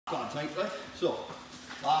guard tight, right? So,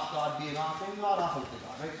 half guard being half in guard, half out the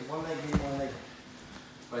guard, right? So one leg in, one leg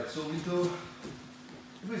in. Right, so we do,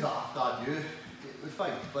 if it was half guard view, it was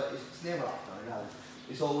fine, but it's never half guard, right?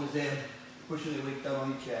 It's always pushing the weight down on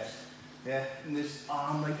your chest. Yeah, and this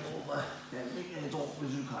arm right over, yeah, make it as open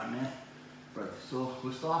as you can, yeah? Right, so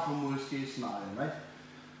we'll start from worst case scenario, right?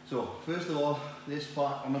 So, first of all, this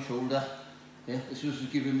part on my shoulder, yeah, this was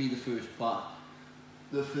giving me the first part,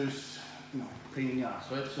 the first, pain in the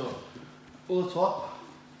ass, right? So, full top,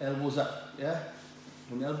 elbows up, yeah?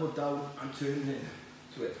 One elbow down and turn in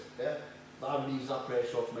to it, yeah? That relieves that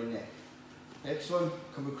pressure off my neck. Next one,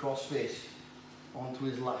 come across face, onto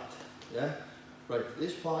his lat, yeah? Right,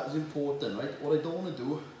 this part is important, right? What I don't want to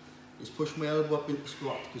do is push my elbow up into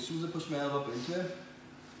squat, because as soon as I push my elbow up into it,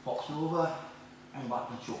 pops over, and back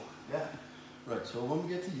and choke, yeah? Right, so when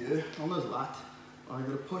we get to here, on his lat, I'm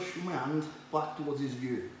going to push with my hand back towards his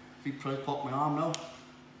view. If he tries to pop my arm now,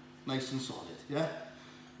 nice and solid, yeah?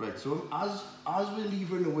 Right, so as we're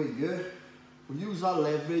levering away here, we'll use that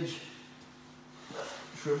leverage,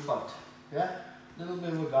 shrimp out, yeah? Little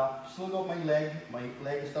bit of a gap, still got my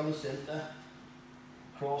leg is down the centre,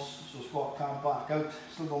 cross, so squat can't back out,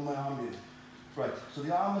 still got my arm here. Right, so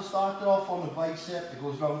the arm has started off on the bicep, it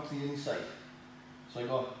goes round to the inside. So I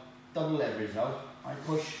got double leverage now. I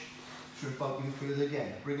push, shrimp out even further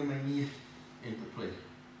again, bringing my knee into play.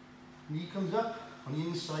 Knee comes up on the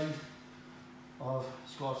inside of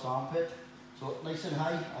Scott's armpit, so nice and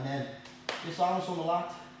high, and then this arm's on the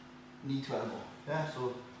lat, knee to elbow. Yeah,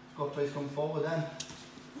 so Scott tries to come forward then,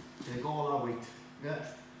 take all that weight. Yeah,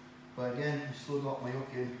 but again, I've still got my hook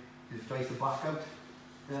in. If he tries to back out,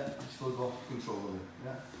 yeah, I've still got control of it.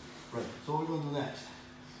 Yeah, right. So what we're going to do next?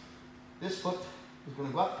 This foot is going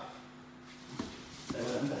to go up,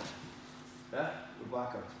 and yeah, we'll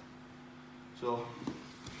back out. So,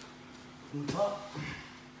 on top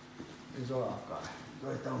is our half guard,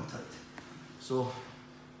 right down tight. So,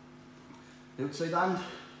 outside hand,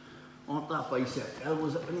 on that bicep,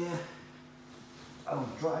 elbows up in the air,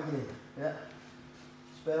 out, drag it in, yeah.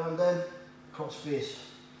 Spare hand then, cross face,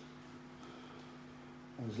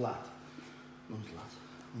 on his lat,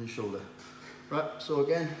 on his shoulder. Right, so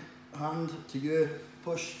again, hand to you,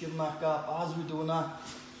 push, give him that gap. As we're doing that,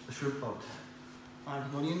 the shrimp out.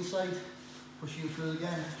 Hand on the inside, push you through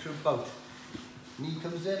again, shrimp out. Knee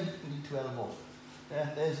comes in, knee to elbow. Yeah,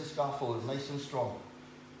 there's the scaffold, nice and strong.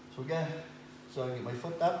 So again, so I get my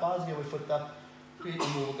foot up, as I get my foot up, create a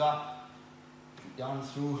more gap, down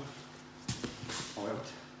through, or out.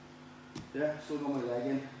 Yeah, still got my leg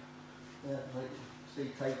in. Yeah, right, stay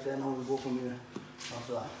tight then, I'll go from here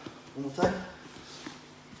after that. One more time.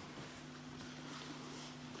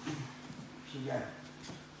 So again,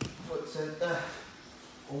 foot centre,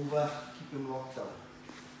 over, keep him locked down.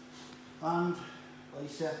 Hand,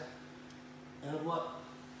 bicep, elbow up,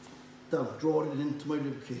 down, draw it into my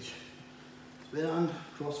rib cage. Spare hand,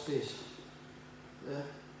 cross face. There,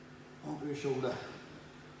 onto his shoulder.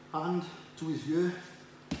 Hand to his ear,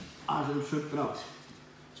 as I'm shrimping out.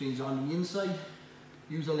 So he's on the inside,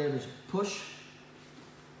 use the leverage, push,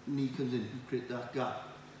 knee comes in, create that gap.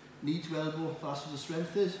 Knee to elbow, that's where the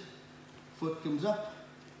strength is. Foot comes up,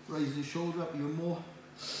 raises the shoulder up even more.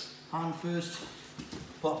 Hand first,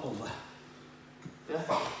 pop over. Yeah,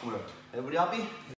 we're out. Everybody happy?